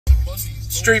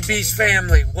Street Beast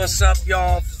family, what's up,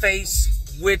 y'all?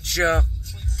 Face with ya.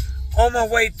 On my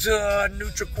way to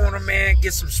Neutral Corner, man.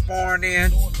 Get some sparring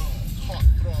in.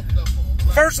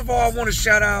 First of all, I want to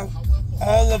shout out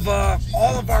all of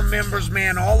our members,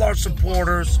 man. All our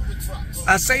supporters.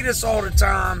 I say this all the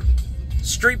time.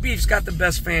 Street Beef's got the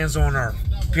best fans on earth.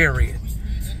 Period.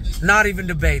 Not even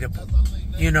debatable.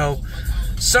 You know,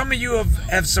 some of you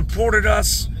have supported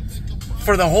us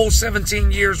for the whole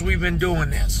 17 years we've been doing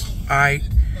this. All right,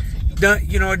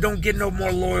 you know, I don't get no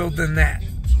more loyal than that.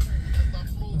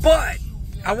 But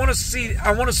I want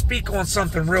to speak on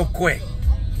something real quick.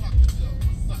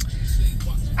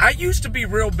 I used to be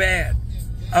real bad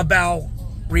about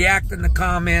reacting to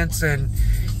comments, and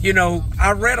you know,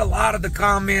 I read a lot of the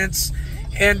comments,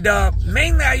 and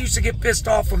mainly I used to get pissed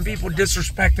off when people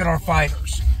disrespected our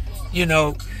fighters. You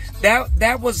know,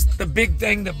 that was the big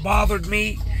thing that bothered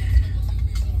me.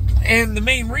 And the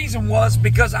main reason was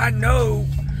because I know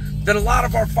that a lot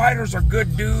of our fighters are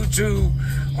good dudes who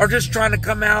are just trying to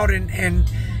come out and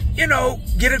you know,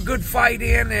 get a good fight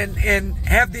in and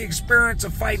have the experience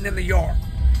of fighting in the yard.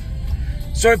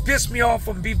 So it pissed me off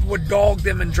when people would dog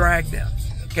them and drag them,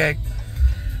 okay?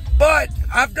 But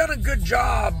I've done a good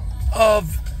job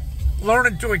of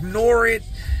learning to ignore it,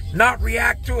 not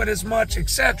react to it as much,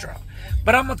 etc.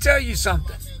 But I'm going to tell you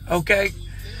something, okay?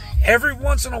 Every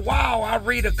once in a while, I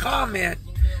read a comment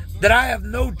that I have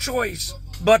no choice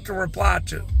but to reply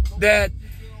to. That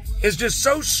is just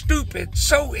so stupid,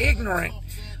 so ignorant,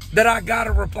 that I got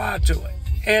to reply to it.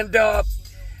 And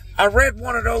I read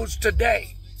one of those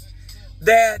today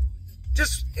that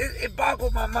just, it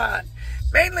boggled my mind.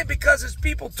 Mainly because it's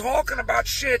people talking about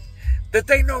shit that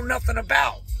they know nothing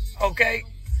about, okay?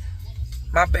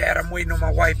 My bad, I'm waiting on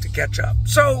my wife to catch up.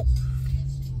 So,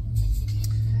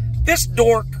 this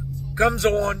dork comes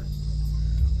on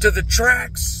to the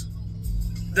Tracks,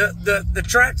 the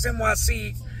Tracks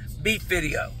NYC beef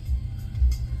video.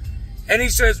 And he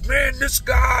says, man, this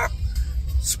guy,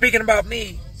 speaking about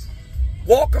me,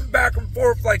 walking back and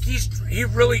forth like he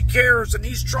really cares and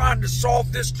he's trying to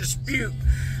solve this dispute.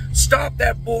 Stop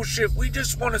that bullshit. We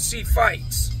just want to see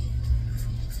fights.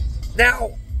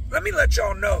 Now, let me let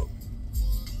y'all know.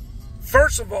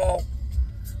 First of all,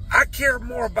 I care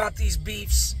more about these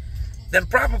beefs than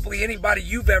probably anybody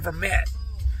you've ever met.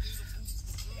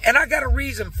 And I got a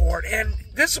reason for it. And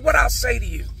this is what I'll say to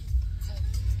you.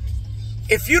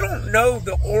 If you don't know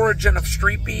the origin of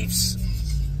street beefs,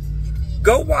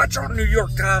 go watch our New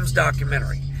York Times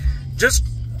documentary. Just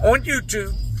on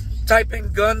YouTube, type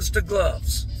in Guns to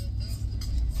Gloves.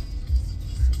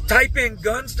 Type in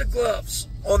Guns to Gloves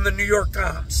on the New York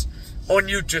Times on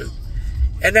YouTube.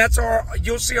 And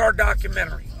you'll see our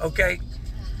documentary, okay?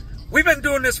 We've been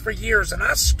doing this for years, and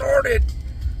I started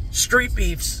Street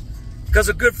Beefs because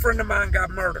a good friend of mine got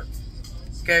murdered,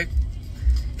 okay?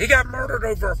 He got murdered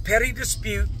over a petty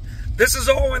dispute. This is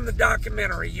all in the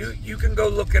documentary. You can go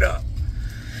look it up.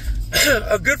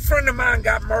 A good friend of mine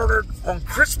got murdered on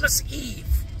Christmas Eve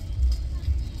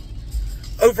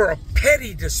over a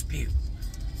petty dispute.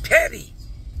 Petty,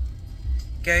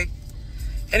 okay?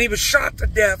 And he was shot to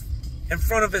death in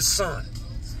front of his son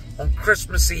on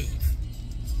Christmas Eve.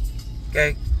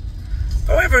 Okay?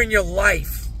 Don't ever in your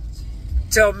life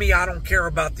tell me I don't care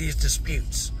about these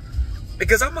disputes.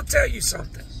 Because I'm going to tell you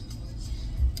something.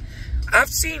 I've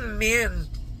seen men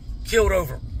killed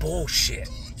over bullshit.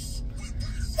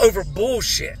 Over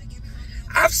bullshit.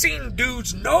 I've seen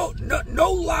dudes, no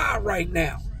lie right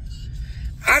now.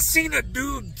 I seen a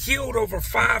dude killed over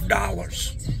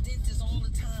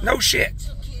 $5. No shit.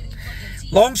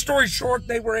 Long story short,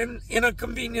 they were in a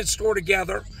convenience store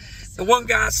together. The one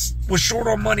guy was short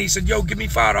on money. He said, yo, give me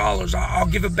 $5. I'll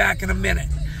give it back in a minute.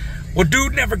 Well,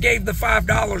 dude never gave the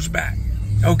 $5 back.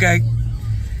 Okay?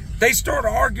 They started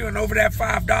arguing over that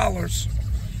 $5.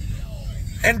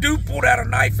 And dude pulled out a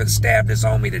knife and stabbed his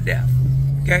homie to death.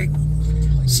 Okay?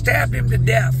 Stabbed him to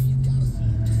death.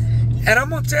 And I'm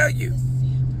going to tell you,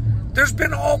 there's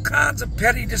been all kinds of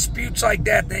petty disputes like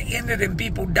that that ended in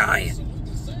people dying.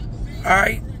 All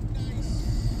right?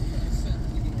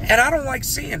 And I don't like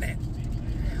seeing it.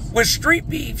 With Street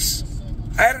Beefs,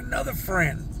 I had another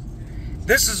friend.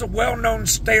 This is a well-known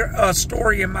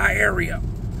story in my area.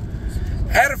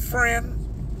 I had a friend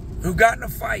who got in a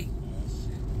fight.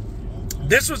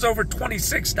 This was over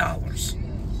 $26.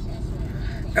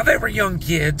 Now, they were young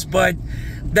kids, but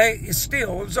it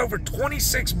was over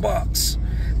 26 bucks.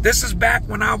 This is back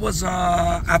when I was,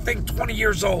 I think, 20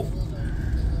 years old.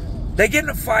 They get in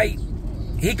a fight.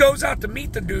 He goes out to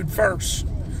meet the dude first.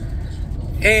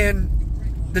 And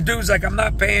the dude's like, I'm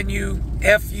not paying you,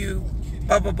 F you,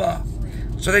 blah, blah, blah.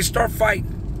 So they start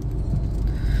fighting.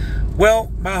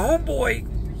 Well, my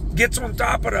homeboy gets on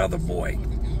top of the other boy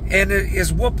and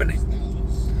is whooping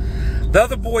him. The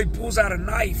other boy pulls out a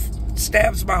knife,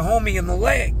 stabs my homie in the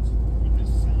leg.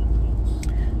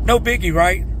 No biggie,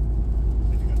 right?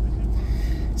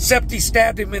 Except he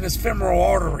stabbed him in his femoral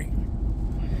artery.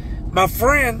 My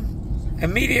friend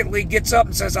immediately gets up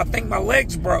and says, I think my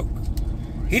leg's broke.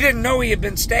 He didn't know he had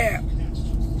been stabbed.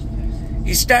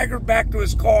 He staggered back to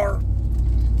his car,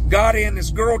 got in.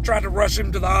 His girl tried to rush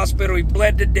him to the hospital. He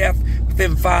bled to death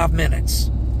within 5 minutes.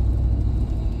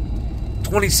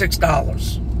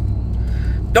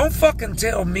 $26. Don't fucking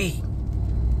tell me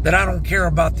that I don't care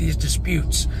about these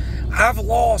disputes. I've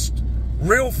lost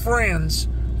real friends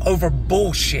over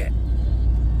bullshit.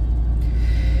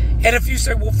 And if you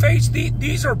say, well, Face,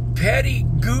 these are petty,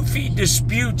 goofy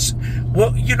disputes.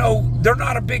 Well, you know, they're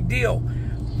not a big deal.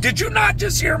 Did you not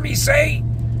just hear me say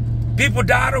people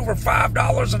died over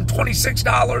 $5 and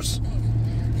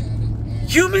 $26?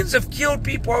 Humans have killed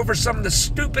people over some of the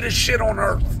stupidest shit on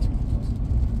earth.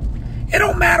 It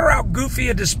don't matter how goofy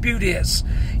a dispute is.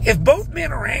 If both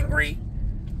men are angry,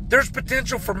 there's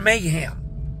potential for mayhem.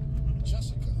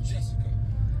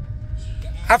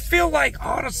 I feel like,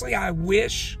 honestly, I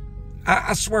wish,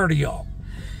 I swear to y'all,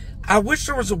 I wish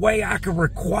there was a way I could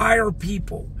require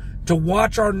people to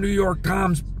watch our New York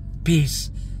Times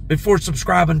piece before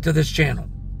subscribing to this channel.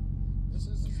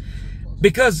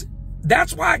 Because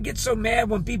that's why I get so mad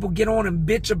when people get on and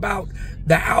bitch about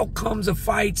the outcomes of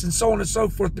fights and so on and so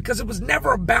forth, because it was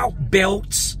never about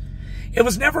belts. It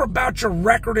was never about your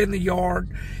record in the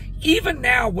yard. Even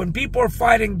now, when people are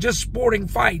fighting just sporting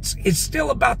fights, it's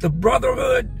still about the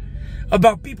brotherhood,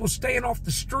 about people staying off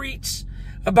the streets,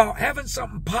 about having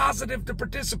something positive to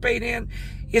participate in.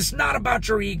 It's not about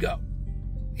your ego.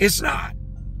 It's not.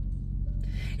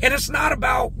 And it's not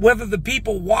about whether the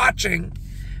people watching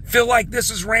feel like this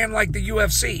is ran like the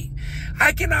UFC.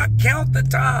 I cannot count the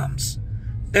times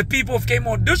that people have came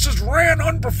on, this is ran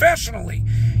unprofessionally.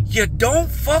 You don't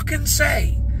fucking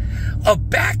say. A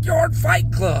backyard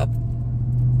fight club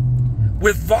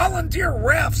with volunteer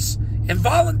refs and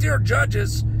volunteer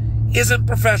judges isn't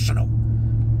professional.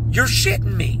 You're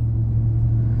shitting me.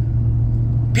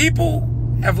 People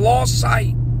have lost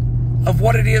sight of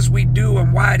what it is we do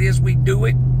and why it is we do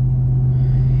it.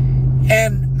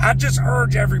 And I just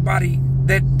urge everybody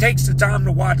that takes the time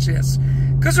to watch this,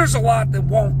 because there's a lot that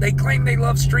won't. They claim they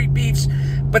love street beefs,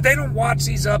 but they don't watch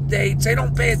these updates. They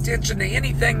don't pay attention to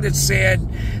anything that's said.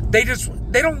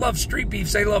 They don't love street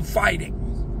beefs. They love fighting.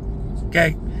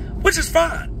 Okay? Which is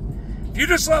fine. If you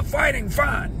just love fighting,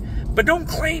 fine. But don't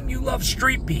claim you love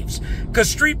street beefs, because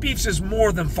street beefs is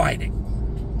more than fighting.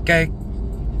 Okay?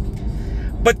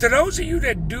 But to those of you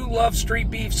that do love street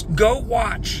beefs, go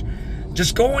watch.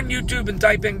 Just go on YouTube and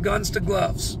type in Guns to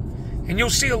Gloves, and you'll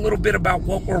see a little bit about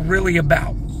what we're really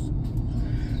about.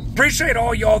 Appreciate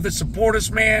all y'all that support us,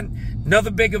 man.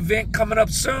 Another big event coming up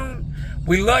soon.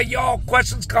 We love y'all.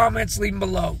 Questions, comments, leave them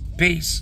below. Peace.